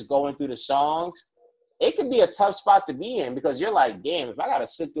because you're just going through the songs, it could be a tough spot to be in because you're like, damn, if I got to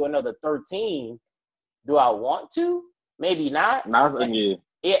sit through another 13, do I want to? Maybe not.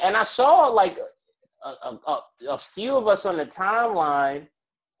 Yeah, and I saw like a few of us on the timeline,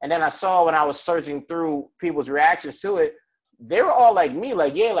 and then I saw when I was searching through people's reactions to it, they were all like me,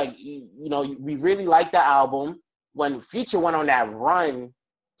 like, yeah, like, you know, we really liked the album. When Future went on that run,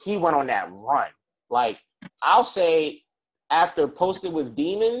 he went on that run. Like, I'll say after Posted with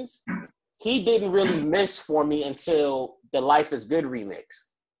Demons, he didn't really miss for me until the Life is Good remix.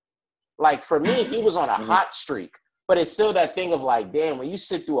 Like, for me, he was on a hot streak. But it's still that thing of like, damn, when you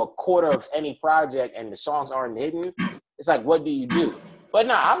sit through a quarter of any project and the songs aren't hidden, it's like, what do you do? But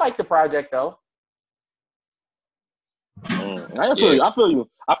no, I like the project, though. I feel you.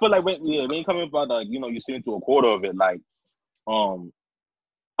 I feel like when you come in about like, you know, you're sitting through a quarter of it, like,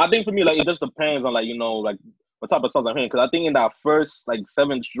 I think for me, like, it just depends on like, you know, like what type of songs I'm hearing. Because I think in that first like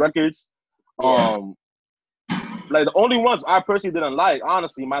 7 records, like the only ones I personally didn't like,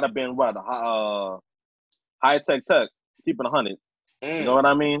 honestly, might have been what High Tech Tech, keeping 100. You know what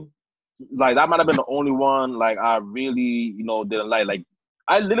I mean? Like that might have been the only one like I really, you know, didn't like. Like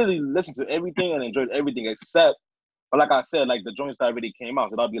I literally listened to everything and enjoyed everything except. But like I said, like the joints that already came out,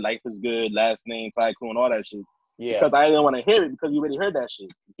 so that'll be Life is Good, Last Name, Tycoon, all that shit. Yeah. Because I didn't want to hear it because you already heard that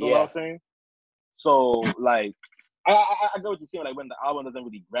shit. You know what I'm saying? So like, I get what you're saying. Like when the album doesn't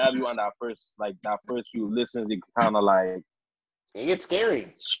really grab you on that first few listens, it kind of like It gets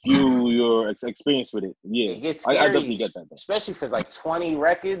scary. Skew your experience with it. Yeah, it gets scary. I definitely get that. Though. Especially for like 20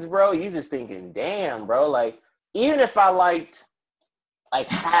 records, bro. You just thinking, damn, bro. Like, even if I liked like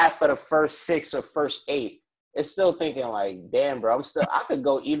half of the first 6 or first 8, it's still thinking like, damn, bro. I could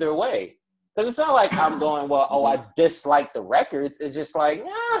go either way. Because it's not like I'm going, well, I dislike the records. It's just like,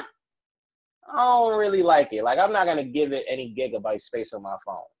 I don't really like it. Like, I'm not gonna give it any gigabyte space on my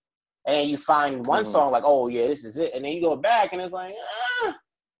phone. And then you find one song like, oh, yeah, this is it. And then you go back and it's like,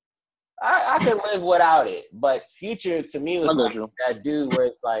 I could live without it. But Future, to me, was like that dude where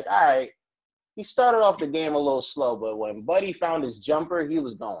it's like, all right, he started off the game a little slow, but when Buddy found his jumper, he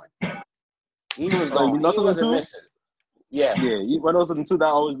was going. He was going. He wasn't missing. Yeah. Yeah, what else too that I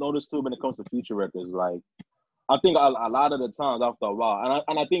always notice, too, when it comes to Future records, like, I think a lot of the times after a while,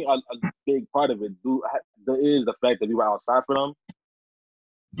 and I think a big part of it is the fact that we were outside for them.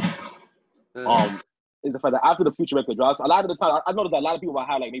 Is the fact that after the Future record drops, a lot of the time, I noticed that a lot of people will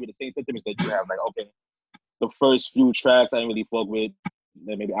have like maybe the same sentiments that you have. Like, okay, the first few tracks I didn't really fuck with,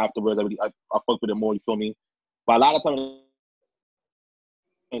 then maybe afterwards I fuck with it more. You feel me? But a lot of times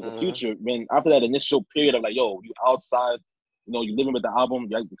in the Future, when after that initial period of like, yo, you outside, you know, you living with the album,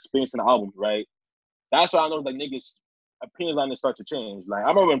 you're experiencing the album, right? That's why I know like niggas' opinions on it start to change. Like I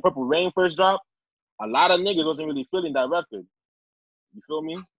remember when Purple Rain first dropped, a lot of niggas wasn't really feeling that record. You feel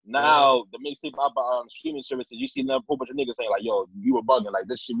me? Now the mixtape streaming services, you see a whole bunch of niggas saying like, "Yo, you were bugging. Like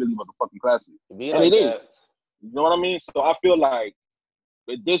this shit really was a fucking classic," and it is. You know what I mean? So I feel like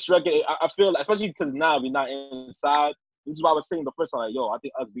with this record, I feel like, especially because now we're not inside. This is why I was saying the first time, like, "Yo, I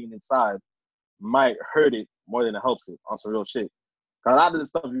think us being inside might hurt it more than it helps it." On some real shit. Cause a lot of the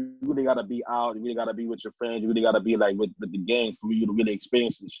stuff you really gotta be out. You really gotta be with your friends. You really gotta be like with the gang for you to really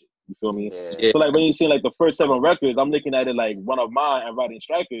experience this shit. You feel me? Yeah. So like when you see like the first 7 records, I'm looking at it like one of mine and writing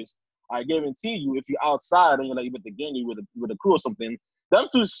Strikers. I guarantee you, if you're outside and you're like with the gang, you with a crew or something, them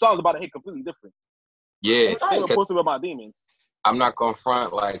 2 songs about to hit completely different. Yeah. They were posted about demons. I'm not gonna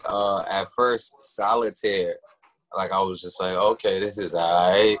front like at first Solitaire. Like I was just like, okay, this is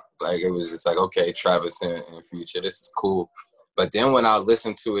alright. Like it was just like, okay, Travis and Future, this is cool. But then when I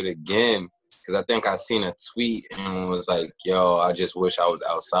listened to it again, because I think I seen a tweet and was like, yo, I just wish I was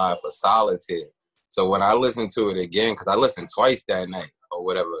outside for Solitaire. So when I listened to it again, because I listened twice that night or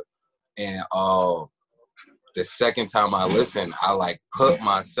whatever, and the second time I listened, I like put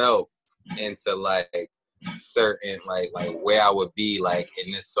myself into like certain like where I would be like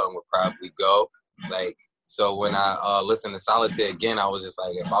and this song would probably go. Like so when I listened to Solitaire again, I was just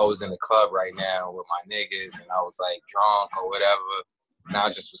like, if I was in the club right now with my niggas and I was like drunk or whatever, and I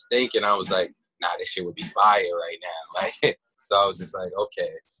just was thinking, I was like, nah, this shit would be fire right now. Like, so I was just like,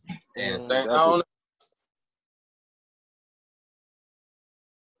 okay. And certain, I don't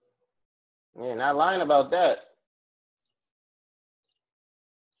know. Yeah, not lying about that.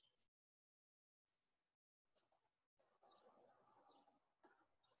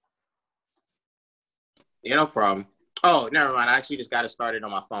 Yeah, no problem. Oh, never mind. I actually just got it started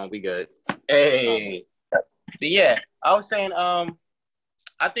on my phone. We good. Hey. But yeah, I was saying, I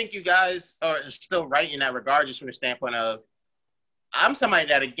think you guys are still right in that regard, just from the standpoint of, I'm somebody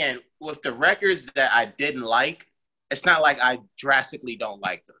that, again, with the records that I didn't like, it's not like I drastically don't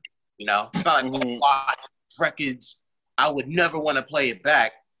like them. You know? It's not like, records, I would never want to play it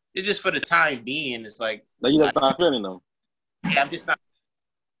back. It's just for the time being, it's like... Like you're just not feeling them. Yeah, I'm just not,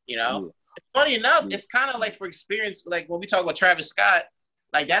 you know? Yeah. Funny enough, it's kind of like for experience, like when we talk about Travis Scott,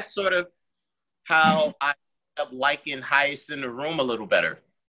 like that's sort of how I end up liking Highest in the Room a little better.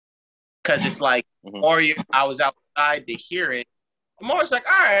 Because it's like, more I was outside to hear it, the more it's like,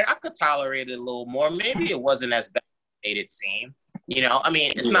 all right, I could tolerate it a little more. Maybe it wasn't as bad as it made it seem. You know, I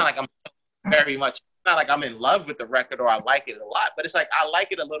mean, it's not like I'm very much, it's not like I'm in love with the record or I like it a lot, but it's like I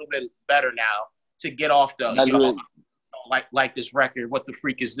like it a little bit better now to get off the, you know, like this record, what the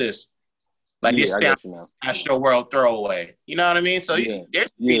freak is this? Like this Astro World throwaway. You know what I mean? So there's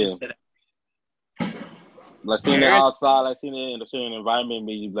to that. Like seeing it outside, like seeing it in a certain environment,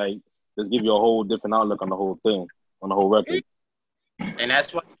 maybe like just give you a whole different outlook on the whole thing, on the whole record. And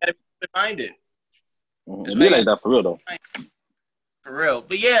that's why you gotta be behind it. It's be like that for real though. For real.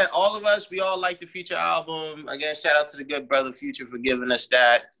 But yeah, all of us, we all like the Future album. Again, shout out to the good brother Future for giving us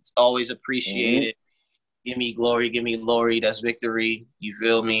that. It's always appreciated. Give me glory, that's victory. You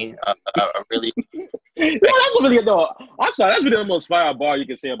feel me? I really... that's really, no, I'm sorry, that's really the most fire bar you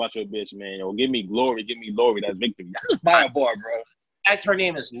can say about your bitch, man. Yo, give me glory, that's victory. That's a fire bar, bro. In fact, her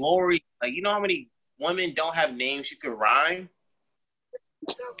name is Lori. Like, you know how many women don't have names you could rhyme?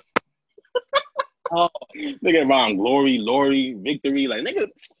 Oh. Nigga rhyme glory, Lori, victory. Like, nigga,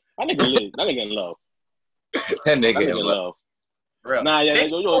 that nigga in love. That nigga in love. Real. Nah, yeah,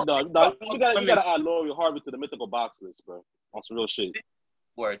 you gotta add Lori Harvey to the mythical box list, bro. On some real shit.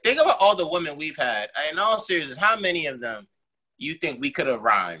 Word. Think about all the women we've had. In all seriousness, how many of them you think we could have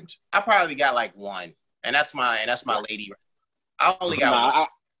rhymed? I probably got like one, and that's my lady. I only got one.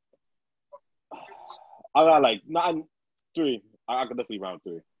 I got like 3. I could definitely round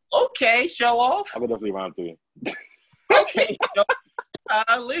 3. Okay, show off. I could definitely round 3. Okay,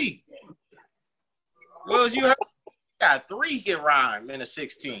 Ali. Wills, you got 3 can rhyme in a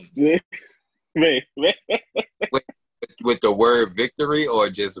 16. With the word victory or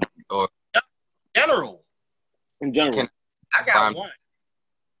just or general? In general. I got one.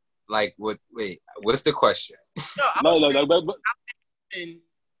 Like what? Wait, what's the question? No.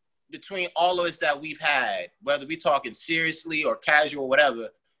 Between all of us that we've had, whether we talking seriously or casual, whatever,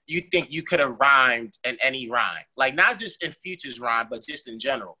 you think you could have rhymed in any rhyme, like not just in Future's rhyme, but just in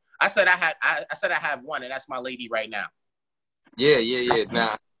general. I said I have one, and that's my lady right now. Yeah.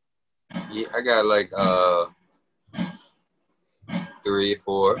 Nah, yeah, I got like 3,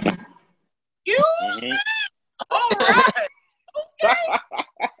 4. You? All right. Okay.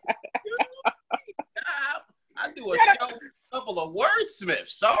 I do a show. Couple of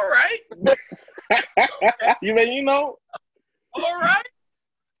wordsmiths. All right. Okay. You know. All right.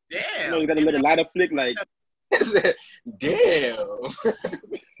 Damn. You gotta let a lighter flick like. Damn.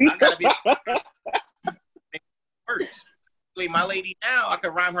 I gotta be words. My lady now, I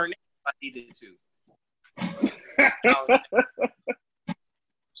can rhyme her name if I needed to.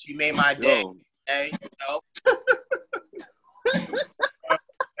 She made my day. Hey,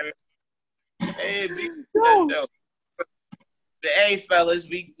 Hey, big Hey, fellas,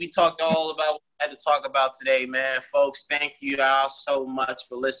 we talked all about what we had to talk about today, man. Folks, thank you all so much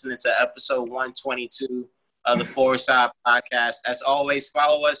for listening to episode 122 of the Foresight Podcast. As always,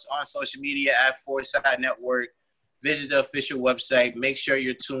 follow us on social media at Foresight Network. Visit the official website. Make sure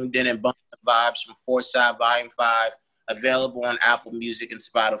you're tuned in and bumping the vibes from Foresight Volume 5, available on Apple Music and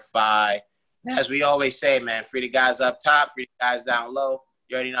Spotify. As we always say, man, free the guys up top, free the guys down low.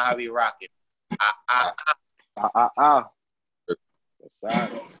 You already know how we rock it. That's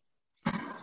right.